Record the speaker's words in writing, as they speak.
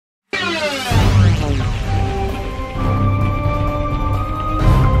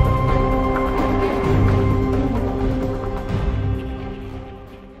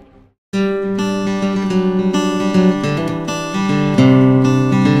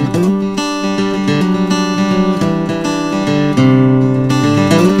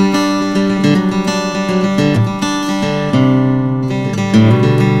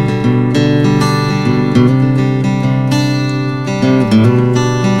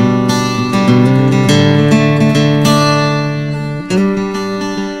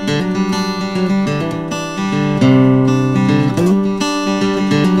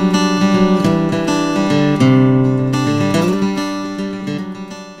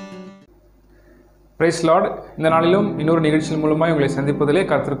Price Lord. இந்த நாளிலும் இன்னொரு நிகழ்ச்சியின் மூலமாக உங்களை சந்திப்பதிலே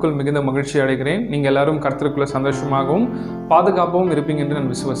கர்த்தருக்குள் மிகுந்த மகிழ்ச்சி அடைகிறேன். நீங்கள் எல்லாரும் கர்த்தருக்குள்ள சந்தோஷமாகவும் பாதுகாப்பாகவும் இருப்பீங்க என்று நான்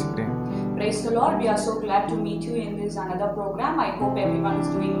விசுவாசிக்கிறேன். Praise the Lord. We are so glad to meet you in this another program. I hope everyone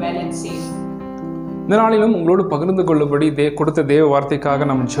is doing well and safe. இந்த நாளிலும் உங்களோடு பகிர்ந்து கொள்ளும்படி கொடுத்த தேவ வார்த்தைக்காக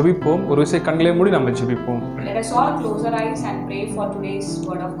நாம் ஜெபிப்போம். ஒரு விஷயம் கண்களை மூடி நம்ம ஜெபிப்போம். Let us all close our eyes and pray for today's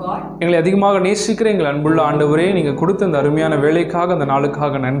word of God. எங்களை அதிகமாக நேசிக்கிற எங்கள் அன்புள்ள ஆண்டவரே, நீங்க கொடுத்த இந்த அருமையான வேலைக்காக அந்த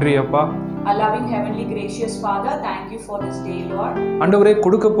நாளுக்காக நன்றி அப்பா. Our loving heavenly gracious Father, thank you for this day, Lord. ஆண்டவரே,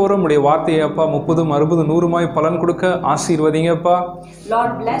 கொடுக்க போற உம்முடைய வார்த்தையை அப்பா 30, 60, 100 பலன் கொடுக்க ஆசீர்வதிங்க அப்பா.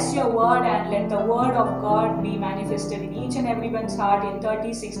 Lord, bless your word and let the word of God be manifested in each and everyone's heart in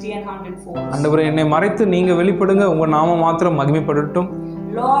 30, 60 and 100-fold. ஆண்டவரே, என்னை மறைத்து நீங்க வெளிப்படுங்க, உங்க நாமம் மாத்திரம் மகிமைப்படட்டும்.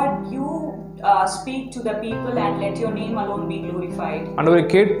 Lord, you speak to the people and let your name alone be glorified. ஆண்டவரே,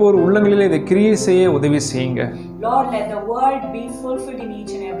 கேட்போர் உள்ளங்களிலே இதை கிரியை செய்ய உதவி செய்யுங்க. Lord, let the word be fulfilled in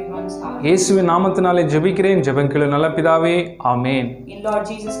each and everyone's heart. இயேசுவின் நாமத்தினாலே ஜெபிக்கிறேன், ஜெபம் கேளு நல்ல பிதாவே, ஆமென். In Lord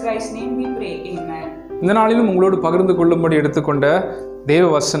Jesus Christ's name we pray, amen. இந்த நாளிலும் உங்களோடு பகிர்ந்து கொள்ளும்படி எடுத்துக்கொண்ட தேவ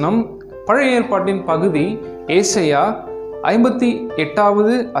வசனம் பழைய ஏற்பாட்டின் பகுதி ஏசாயா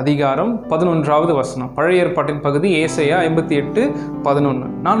 58வது அதிகாரம் 11வது வசனம். பழைய ஏற்பாட்டின் பகுதி ஏசாயா 58:11.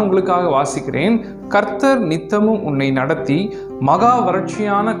 நான் உங்களுக்காக வாசிக்கிறேன். கர்த்தர் நித்தமும் உன்னை நடத்தி மகா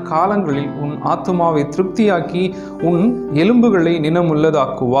வறட்சியான காலங்களில் உன் ஆத்துமாவை திருப்தியாக்கி உன் எலும்புகளை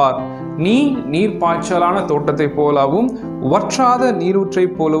நினமுள்ளதாக்குவார். நீ நீர் பாய்ச்சலான தோட்டத்தை போலவும் வற்றாத நீரூற்றை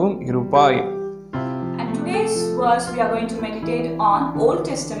போலவும் இருப்பாய். And today's verse we are going to meditate on Old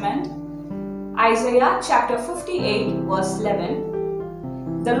Testament, Isaiah chapter 58 verse 11.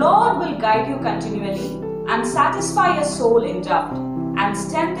 The Lord will guide you continually and satisfy your soul in drought and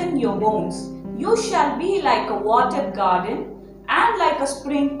strengthen your bones. You shall be like a watered garden and like a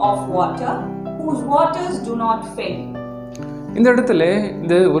spring of water whose waters do not fail. இந்த இடத்துல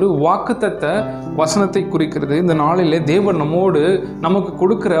இந்த ஒரு வாக்குத்தத்த வசனத்தை குறிக்கிறது. இந்த நாளிலே தேவன் நம்மோடு நமக்கு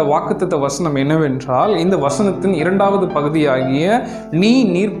கொடுக்கிற வாக்குத்தத்த வசனம் என்னவென்றால், இந்த வசனத்தின் 2வது பகுதியாகிய நீ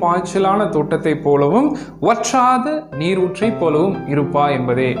நீர் பாய்ச்சலான தோட்டத்தை போலவும் வற்றாத நீரூற்றை போலவும் இருப்பா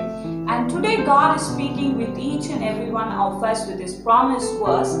என்பதே. And today God is speaking with each and every one of us with this promised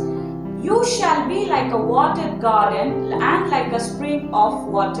verse. You shall be like a watered garden and like a spring of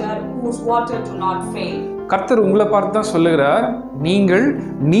water whose water do not fail. கர்த்தர் உங்களை பார்த்து தான் சொல்லுகிறார், நீங்கள்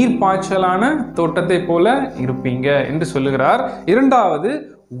நீர் பாய்ச்சலான தோட்டத்தை போல இருப்பீங்க என்று சொல்லுகிறார். 2வது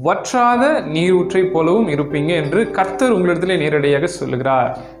வற்றாத நீரூற்றை போலவும் இருப்பீங்க என்று கர்த்தர் உங்களிடத்திலே நேரடியாக சொல்லுகிறார்.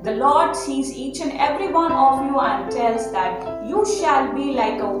 The Lord sees each and every one of you and tells that you shall be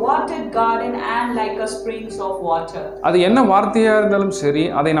like a watered garden and like a springs of water. அது என்ன வார்த்தையா இருந்தாலும் சரி,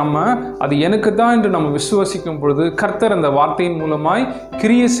 அது எனக்கு தான் என்று நம்ம விசுவாசிக்கும் பொழுது கர்த்தர் அந்த வார்த்தையின் மூலமாய்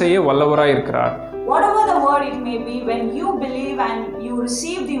கிரியை செய்ய வல்லவராய் இருக்கிறார். Whatever the word it may be, when you believe and you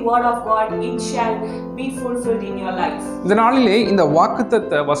receive the word of God, it shall be fulfilled in your life. இந்த நாளிலே இந்த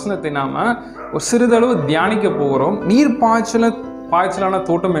வாக்குத்தத்த வசனத்தை நாம ஒரு சிறிதளவு தியானிக்க போகிறோம். நீர் பாய்ச்சலான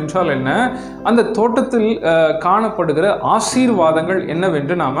தோட்டம் என்றால் என்ன, அந்த தோட்டத்தில் காணப்படுகிற ஆசீர்வாதங்கள்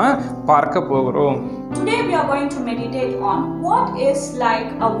என்னவென்று நாம பார்க்க போகிறோம். Today we are going to meditate on what is like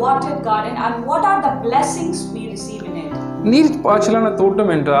a watered garden and what are the blessings we receive in it. நீர் பாய்ச்சலான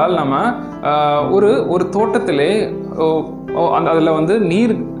தோட்டம் என்றால் நம்ம ஒரு தோட்டத்திலே அதில்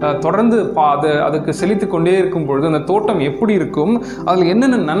நீர் தொடர்ந்து அதுக்கு செலுத்தி கொண்டே இருக்கும் பொழுது அந்த தோட்டம் எப்படி இருக்கும், அதில்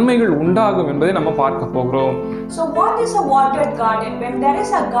என்னென்ன நன்மைகள் உண்டாகும் என்பதை நம்ம பார்க்க போகிறோம். So what is a watered garden? When there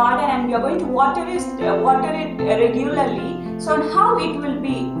is a garden and we are going to water it regularly, so how it will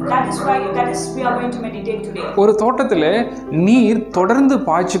be, that is we are going to meditate today. ஒரு தோட்டத்தில் நீர் தொடர்ந்து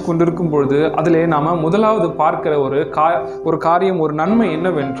பாய்ச்சி கொண்டிருக்கும் பொழுது அதிலே நாம முதலாவது பார்க்கிற ஒரு காரியம், ஒரு நன்மை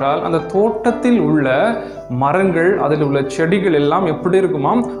என்னவென்றால், அந்த தோட்டத்தில் உள்ள மரங்கள், அதில் உள்ள செடிகள் எல்லாம் எப்படி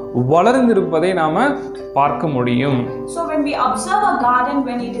இருக்குமாம், வளர்ந்திருப்பதை நாம பார்க்க முடியும். So when we observe a garden,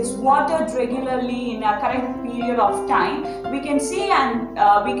 when it is watered regularly in a correct period of time, we can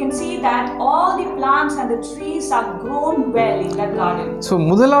see that all the plants and the trees are grown well in that garden. So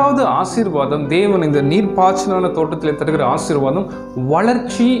முதலாவது ஆசீர்வாதம், தேவன் இந்த நீர் பாய்ச்சலான தோட்டத்தில் தருகிற ஆசீர்வாதம்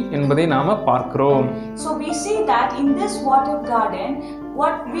வளர்ச்சி என்பதை நாம பார்க்கிறோம். So we see that in this watered garden,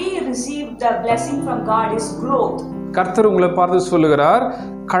 what we receive the blessing from God is growth. கர்த்தர் உங்களை பார்த்து சொல்லுகிறார்,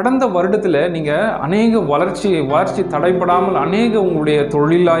 கடந்த வருடத்தில் நீங்கள் அநேக வளர்ச்சி தடைப்படாமல் அநேக உங்களுடைய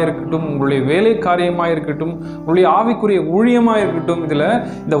தொழிலாக இருக்கட்டும், உங்களுடைய வேலை காரியமாக இருக்கட்டும், உங்களுடைய ஆவிக்குரிய ஊழியமாக இருக்கட்டும், இதில்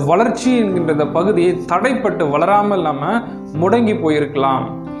இந்த வளர்ச்சி என்கின்ற இந்த பகுதியை தடைப்பட்டு வளராமல் நம்ம முடங்கி போயிருக்கலாம்.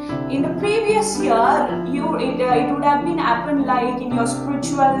 In the previous year, it would have been happened like in your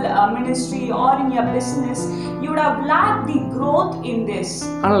spiritual ministry or in your business, you would have lacked the growth in this.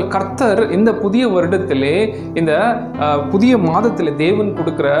 ஆனால் கர்த்தர் இந்த புதிய வருடத்திலே இந்த புதிய மாதத்திலே தேவன்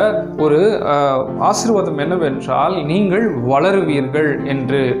கொடுக்கிற ஒரு ஆசீர்வாதம் என்னவென்றால் நீங்கள் வளருவீர்கள்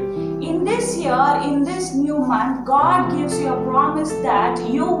என்று. In this year, in this new month, God gives you a promise that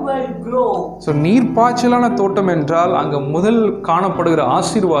you will grow. So நீர்ப்பாய்ச்சலான தோட்டம் என்றால் அங்க முதல் காணப்படுகிற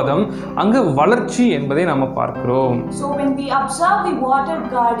ஆசீர்வாதம் அங்க வளர்ச்சி என்பதை நாம பார்க்கிறோம். So when we observe the watered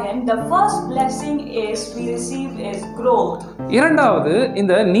garden, the first blessing is we receive is growth. இரண்டாவது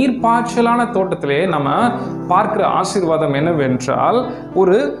இந்த நீர்ப்பாய்ச்சலான தோட்டத்திலே நம்ம பார்க்கிற ஆசீர்வாதம் என்னவென்றால்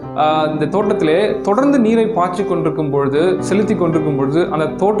ஒரு இந்த தோட்டத்திலே தொடர்ந்து நீரை பாய்ச்சி கொண்டிருக்கும் பொழுது செலுத்தி கொண்டிருக்கும் பொழுது அந்த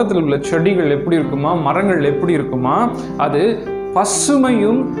தோட்டத்தில் உள்ள செடிகள் எப்படி இருக்குமா மரங்கள் எப்படி இருக்குமா அது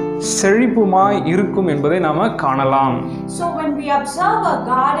பசுமையும் செழிப்புமாய் இருக்கும் என்பதை நாம காணலாம். So when we observe a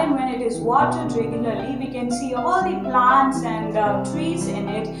garden when it is watered regularly, we can see all the plants and trees in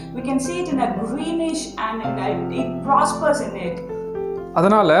it. We can see it in a greenish and it prospers in it.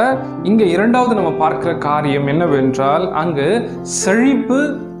 அதனால இங்க இரண்டாவது நம்ம பார்க்கிற காரியம் என்னவென்றால் அங்கு செழிப்பு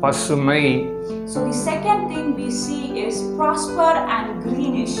பசுமை. So the second thing we see is prosper and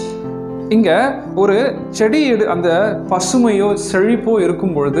greenish. இங்க ஒரு செடி அந்த பசுமையோ செழிப்போ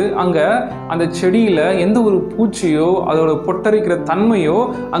இருக்கும் பொழுது அங்க அந்த செடியில எந்த ஒரு பூச்சியோ அதோட பொட்டரிக்கிற தன்மையோ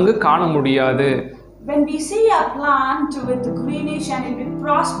அங்கு காண முடியாது. When we see a plant with greenish and it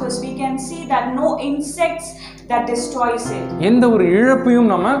prospers, we can see that no insects that destroys it. எந்த ஒரு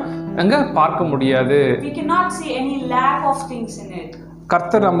இழப்பையும் நம்ம அங்க பார்க்க முடியாது. We cannot see any lack of things in it.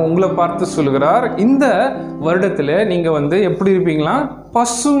 கர்த்தர் நம்ம உங்களை பார்த்து சொல்கிறார் இந்த வருடத்துல நீங்க எப்படி இருப்பீங்களா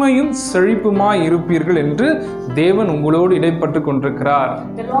பசுமையும் செழிப்புமாய் இருப்பீர்கள் என்று தேவன் உங்களோடு இடைப்பட்டு கொண்டிருக்கிறார்.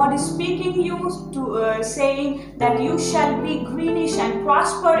 The Lord is speaking you to saying that you shall be greenish and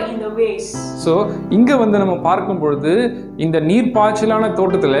prosper in the ways. So இங்க நம்ம பார்க்கும் பொழுது இந்த நீர்ப்பாய்ச்சலான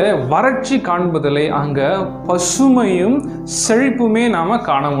தோட்டத்துல வறட்சி காண்பதில்லை அங்க பசுமையும் செழிப்புமே நாம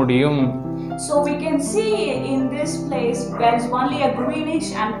காண முடியும். So we can see in this place there is only a greenish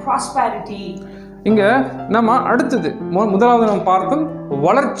and prosperity. இங்க நம்ம அடுத்தது முதலாவது நம்ம பார்த்தோம்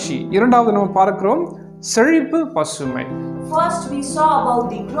வளர்ச்சி இரண்டாவது நம்ம பார்க்கிறோம் செழிப்பு பசுமை. First we saw about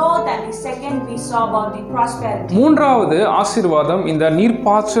the growth and the second we saw about the prosperity. மூன்றாவது ஆசீர்வாதம் இந்த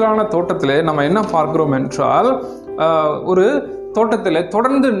நீர்ப்பாய்ச்சலான தோட்டத்திலே நம்ம என்ன பார்க்கிறோம் என்றால் ஒரு தோட்டத்தில்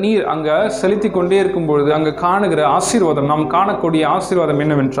தொடர்ந்து நீர் அங்க செலுத்தி கொண்டே இருக்கும் பொழுது அங்க காணுகிற ஆசீர்வாதம் நாம் காணக்கூடிய ஆசீர்வாதம்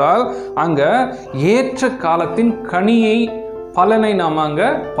என்னவென்றால் அங்க ஏற்ற காலத்தின் கனியை பலனை நாம் அங்க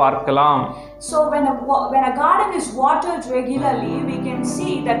பார்க்கலாம். So when a garden is watered regularly, we can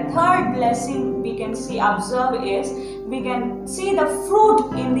see the third blessing we can see observe is we can see the fruit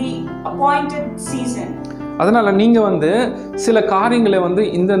in the appointed season. அதனால நீங்க சில காரியங்களை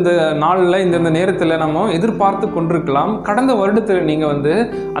இந்த நாள்ல இந்த நேரத்துல நம்ம எதிர்பார்த்து கொண்டிருக்கலாம். கடந்த வருடத்துல நீங்க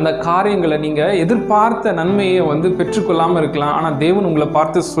அந்த காரியங்களை நீங்க எதிர்பார்த்த நன்மையை பெற்றுக்கொள்ளாம இருக்கலாம். ஆனா தேவன் உங்களை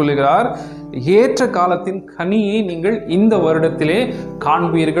பார்த்து சொல்லுகிறார் ஏற்ற காலத்தின் கனியை நீங்கள் இந்த வருடத்திலே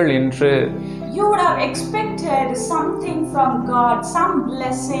காண்பீர்கள் என்று. You would have expected something from God, some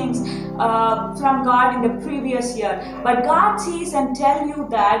blessings from God in the previous year, but God sees and tell you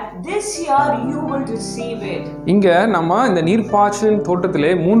that this year you will receive it. இங்க நம்ம இந்த நீர்ப்பாய்ச்சலின்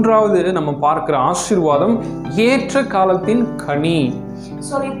தோட்டத்திலே மூன்றாவது நம்ம பார்க்கிற ஆசீர்வாதம் ஏற்ற காலத்தின் கனி.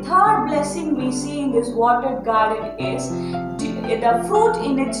 So the third blessing we see in this watered garden is the fruit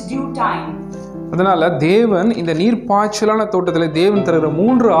in its due time. அதனால தேவன் இந்த நீர்ப்பாய்ச்சலான தோட்டத்தில் தேவன் தருகிற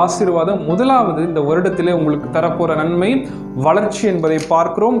மூன்று ஆசீர்வாதம் முதலாவது இந்த வருடத்திலே உங்களுக்கு தரப்போற நன்மை வளர்ச்சி என்பதை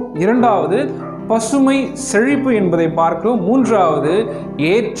பார்க்கிறோம். இரண்டாவது பசுமை செழிப்பு என்பதை பார்க்கிறோம். மூன்றாவது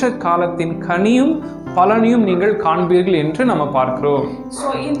ஏற்ற காலத்தின் கனியும் பலனையும் நீங்கள் காண்பீர்கள் என்று நம்ம பார்க்கிறோம். So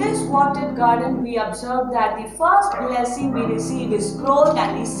in this watered garden we observe that the first blessing we receive is growth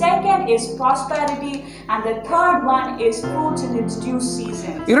and the second is prosperity and the third one is fruits in its due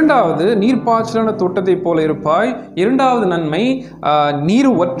season. இரண்டாவது நீர்ப்பாய்ச்சலான தோட்டத்தை போல இருப்பாய். இரண்டாவது நன்மை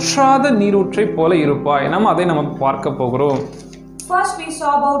நீர் வற்றாத நீரூற்றை போல இருப்பாய். அதை நம்ம பார்க்க போகிறோம். First we saw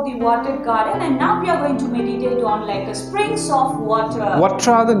about the watered garden and now we are going to meditate on like a springs of water.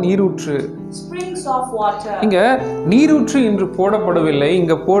 வற்றாத நீரூற்று. Springs of water. இங்க நீரூற்று என்று போடப்படவில்லை.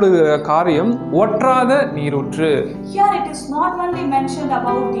 இங்க போடுகிற காரியம் வற்றாத நீரூற்று. Here it is not only mentioned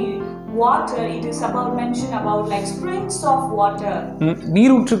about the water, it is about mention about like springs of water.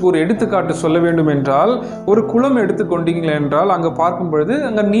 நீரூற்றுக்கு ஒரு எடுத்துக்காட்டு சொல்ல வேண்டும் என்றால் ஒரு குளம் எடுத்துக்கொண்டீங்க என்றால் அங்க பார்க்கும் பொழுது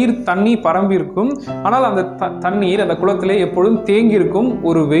அங்க தண்ணி பரம்பி இருக்கும். ஆனால் அந்த தண்ணீர் அந்த குளத்திலே எப்பொழுதும் தேங்கி இருக்கும்.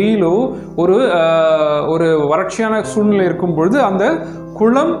 ஒரு வெயிலோ ஒரு வறட்சியான சூழ்நிலை இருக்கும் பொழுது அந்த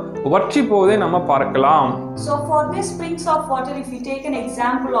குளம் வற்றி போவதை நம்ம பார்க்கலாம். So for this springs of water, if we take an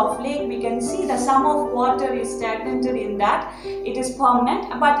example of lake, we can see the sum of water is stagnated in that it is permanent.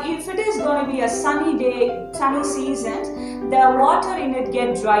 But if it is going to be a sunny day, sunny season, the water in it get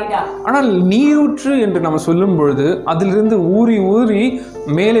dried up. ஆனால் நீரூற்று என்று நம்ம சொல்லும் பொழுது அதிலிருந்து ஊறி ஊறி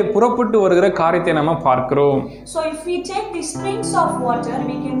மேலே புறப்பட்டு வருகிற காரியத்தை நம்ம பார்க்கிறோம். So if we take the springs of water,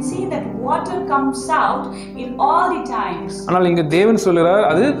 we can see that water comes out in all the times. ஆனால் இங்க தேவன் சொல்கிறார்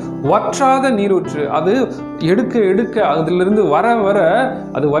அது வற்றாத நீரூற்று, அது எடுக்க எடுக்க அதிலிருந்து வர வர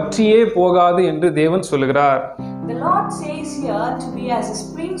அது வற்றியே போகாது என்று தேவன் சொல்கிறார். The Lord says here to be as a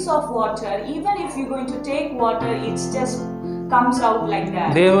springs of water. Even if you're going to take water, it's just comes out like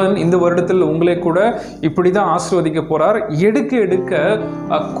that. தேவன் இந்த வருடத்தில் உங்களை கூட இப்படிதான் ஆசீர்வதிக்க போறார். எடுக்க எடுக்க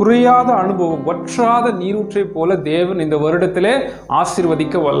குறையாத அனுபவம், வற்றாத நீரூற்றை போல தேவன் இந்த வருடத்திலே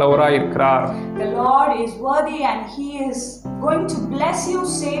ஆசீர்வதிக்க வல்லவராய் இருக்கிறார். The Lord is worthy and he is going to bless you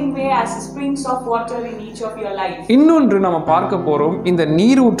same way as the springs of water in each of your life. இன்னொன்று நம்ம பார்க்க போறோம். இந்த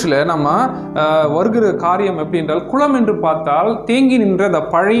நீரூற்றில் நம்ம வருகிற காரியம் எப்படி என்றால், குளம் என்று பார்த்தால் தேங்கி நின்ற அந்த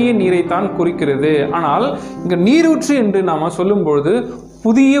பழைய நீரை தான் குறிக்கிறது. ஆனால் இங்க நீரூற்று என்று நாம சொல்லும்பொழுது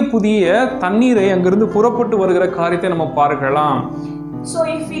புதிய புதிய தண்ணீரை அங்கிருந்து புறப்பட்டு வருகிற காரியத்தை நம்ம பார்க்கலாம். So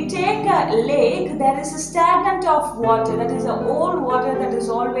if we take a lake, there is a stagnant of water, that is an old water that is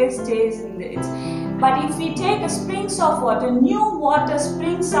always stays in it. But if we take a springs of water, new water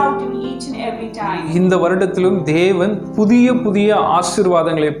springs out in each and every time. இந்த வருடத்திலும் தேவன் புதிய புதிய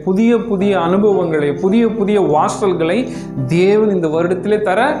ஆசீர்வாதங்களை, புதிய புதிய அனுபவங்களை, புதிய புதிய வாசல்களை தேவன் இந்த வருடத்திலே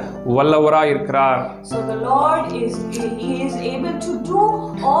தர வல்லவராய் இருக்கிறார். So the Lord is able to do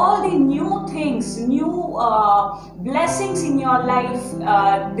all the new things, new blessings in your life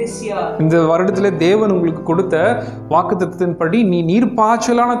this year. இந்த வருடத்திலே தேவன் உங்களுக்கு கொடுத்த வாக்குத்தத்தத்தின்படி நீ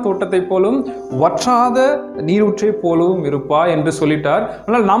நீர்ப்பாய்ச்சலான தோட்டத்தை போலும் வற்றாத நீரூற்றை போலவும் இருப்பா என்று சொல்லிட்டார்.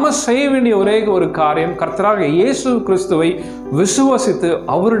 ஆனால் நம்ம செய்ய வேண்டிய ஒரே ஒரு காரியம், கர்த்தராக இயேசு கிறிஸ்துவை விசுவாசித்து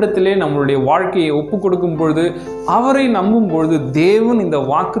அவரிடத்திலே நம்மளுடைய வாழ்க்கையை ஒப்பு கொடுக்கும் பொழுது, அவரை நம்பும் பொழுது தேவன் இந்த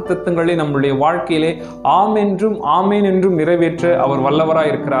வாக்குத்தத்தங்களை நம்மளுடைய வாழ்க்கையிலே ஆம் என்றும் ஆமேன் என்றும் நிறைவேற்ற அவர்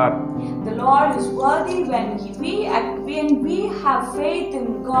வல்லவராய் இருக்கிறார். The Lord is worthy when we have faith in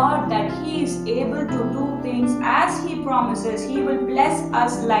God that he is able to do things as he promises. He will bless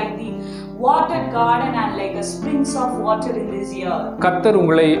us like the watered garden and like a springs of water in this year. கர்த்தர்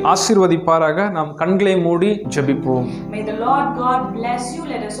உங்களை ஆசீர்வதிப்பாராக. நாம் கண்களை மூடி ஜெபிப்போம். May the Lord God bless you.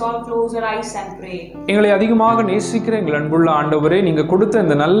 Let us all close our eyes and pray. எங்களை அதிகமாக நேசிக்கிற எங்கள் அன்புள்ள ஆண்டவரே, நீங்க கொடுத்த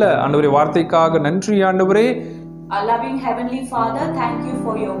இந்த நல்ல ஆண்டவரே வார்த்தைக்காக நன்றி ஆண்டவரே. Our loving heavenly Father, thank you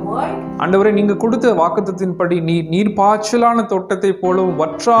for your word. ஆண்டவரே, நீங்க கொடுத்த வாக்குத்தத்தின்படி நீர்ப்பாய்ச்சலான தோட்டத்தை போலவும்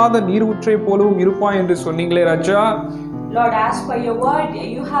வற்றாத நீரூற்றை போலவும் இருப்பாய் என்று சொன்னீங்களே ராஜா. Lord, as per your word,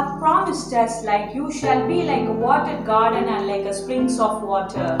 you have promised us like you shall be like a watered garden and like a springs of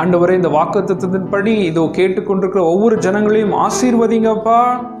water. ஆண்டவரே, இந்த வாக்குத்தத்தத்தின்படி இதோ கேட்டுக்கொண்டிருக்கிற ஒவ்வொரு ஜனங்களையும் ஆசீர்வதிங்கப்பா.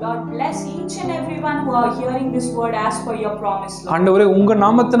 Lord, bless each and everyone who are hearing this word as per your promise. ஆண்டவரே, உங்க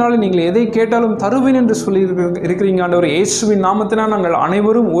நாமத்தினால நீங்கள் எதை கேட்டாலும் தருவேன் என்று சொல்லி இருக்கிறீங்க ஆண்டவரே. இயேசுவின் நாமத்தினால் நாங்கள்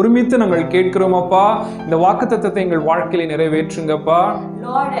அனைவரும் ஒருமித்து நாங்கள் கேட்கிறோம் அப்பா. இந்த வாக்குத்தத்தத்தை எங்கள் வாழ்க்கையில நிறைவேற்றுங்கப்பா.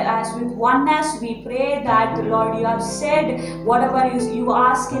 Lord, as with oneness we pray that Lord, you have said whatever you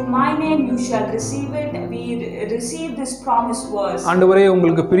ask in my name you shall receive it. We receive this promise verse. ஆண்டவரே,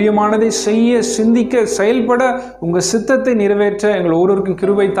 உங்களுக்கு பிரியமானதை செய்ய, சிந்திக்க, செயல்பட உங்க சித்தத்தை நிறைவேற்ற எங்கள் ஒவ்வொருவருக்கும்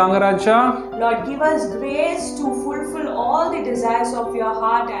கிருபை தாங்க ராஜா. Lord, give us grace to fulfill all the desires of your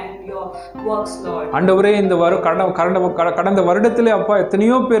heart and your works, Lord. ஆண்டவரே, இந்த கடந்த வருடத்திலே அப்பா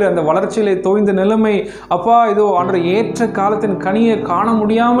எத்தனையோ பேர் அந்த வளர்ச்சியிலே தோய்ந்த நிலைமை அப்பா இதோ ஆண்டவரே ஏற்ற காலத்தின் கனியை காண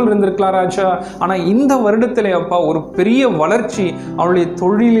முடியாமல் இருந்திருக்கலாம் ராஜா. ஆனா இந்த வருடத்திலே அப்பா ஒரு பெரிய வளர்ச்சி அவளுடைய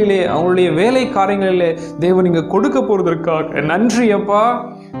தொழிலிலே, அவளுடைய வேலை காரியங்களிலே தேவன் நீங்க கொடுக்க போறதற்காக நன்றி அப்பா.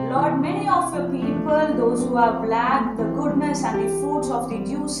 Lord, many of your people, those who have lacked the goodness and the fruits of the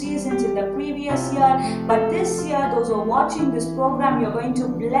due seasons in the previous year, but this year, those who are watching this program, you're going to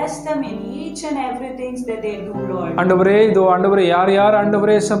bless them in each and everything that they do, Lord. ஆண்டவரே, இதோ ஆண்டவரே, யார்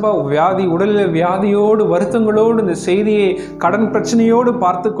ஆண்டவரே சபா வியாதி, உடலில் வியாதியோடு வருத்தங்களோடு இந்த செய்தியை கடன் பிரச்சனையோடு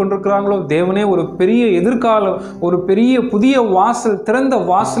பார்த்து கொண்டிருக்கிறாங்களோ தேவனே, ஒரு பெரிய எதிர்காலம், ஒரு பெரிய புதிய வாசல், திறந்த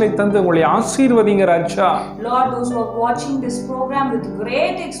வாசலை தந்து உங்களை ஆசீர்வதிங்க ராஜா. Lord, those who are watching this program with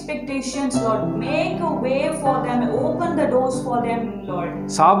great expectations, Lord, make a way for them, open the doors for them, Lord.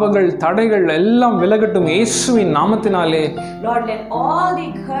 சாபங்கள், தடைகள் எல்லாம் விலகட்டும் இயேசுவின் நாமத்தினாலே. Lord, let all the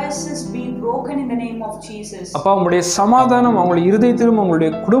curses be broken in the name of Jesus. அப்பா, உம்முடைய சமாதானம் அவங்களுடைய இருதயத்திலும்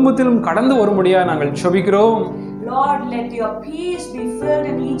அவங்களுடைய குடும்பத்திலும் கடந்து வரும்படியாக நாங்கள் ஜெபிக்கிறோம். Lord, let your peace be filled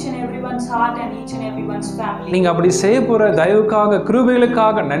in each and everyone's heart and each and everyone's family. நீங்க அப்படி செய்ய போற தயவுக்காக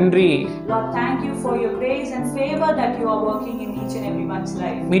கிருபைகளுக்காக நன்றி. Lord, thank you for your grace and favor that you are working in each and everyone's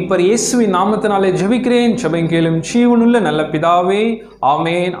life. மீட்பர் இயேசுவின் நாமத்தினாலே ஜெபிக்கிறேன், ஜெபம் கேளும் ஜீவனுள்ள நல்ல பிதாவே.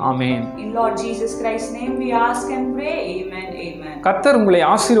 ஆமென், ஆமென். In Lord Jesus Christ's name we ask and pray. Amen, amen. கர்த்தர் உங்களை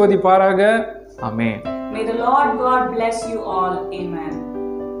ஆசீர்வதிப்பாராக. ஆமென். May the Lord God bless you all. Amen.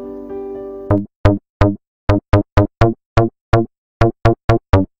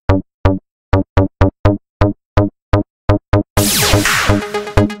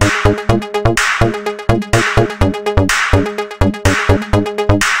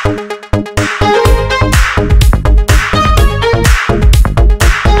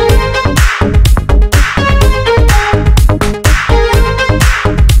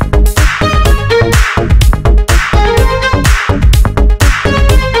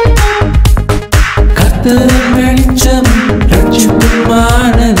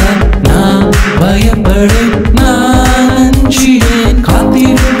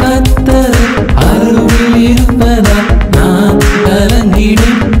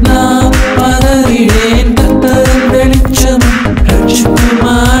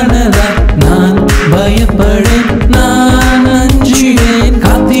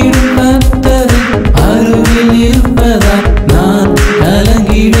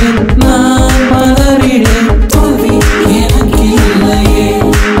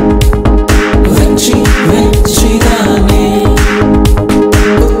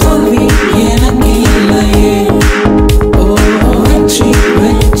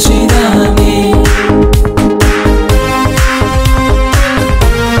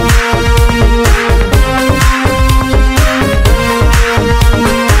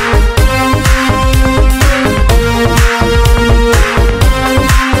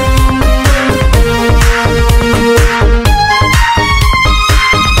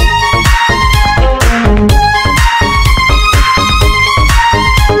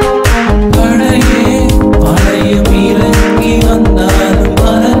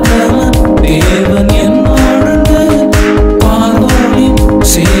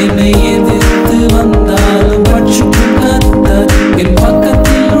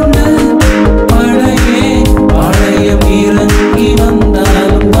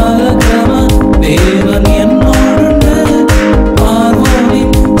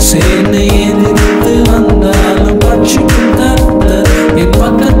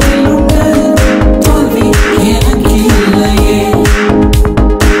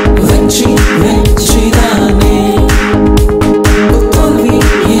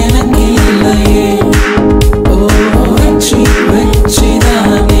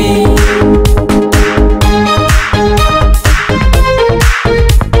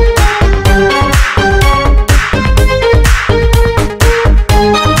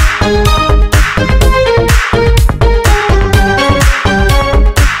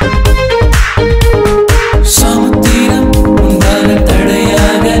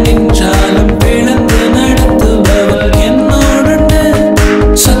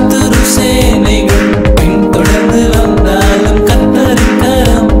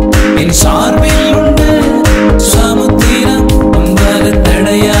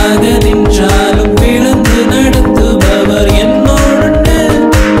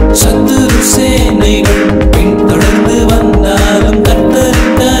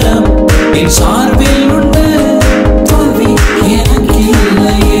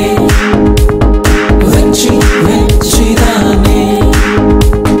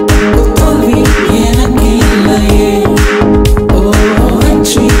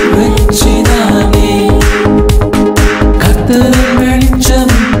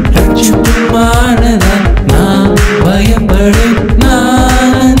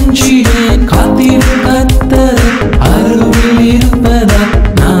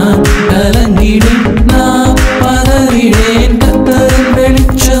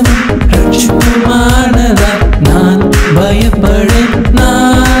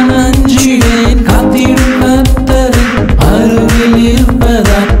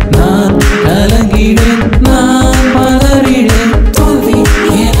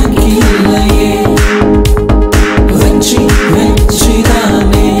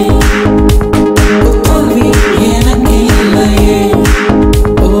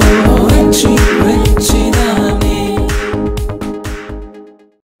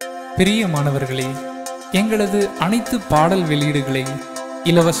 பிரியமானவர்களே, எங்களது அனைத்து பாடல் வெளியீடுகளை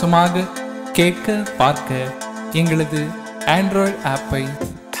இலவசமாக கேட்க பார்க்க எங்களது ஆண்ட்ராய்டு ஆப்பை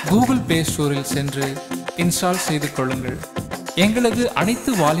கூகுள் பிளே ஸ்டோரில் சென்று இன்ஸ்டால் செய்து கொள்ளுங்கள். எங்களது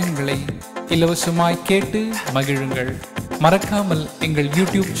அனைத்து வால்யூம்களை இலவசமாய் கேட்டு மகிழுங்கள். மறக்காமல் எங்கள்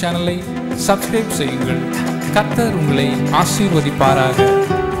யூடியூப் சேனலை சப்ஸ்கிரைப் செய்யுங்கள். கர்த்தர் உங்களை ஆசீர்வதிப்பாராக.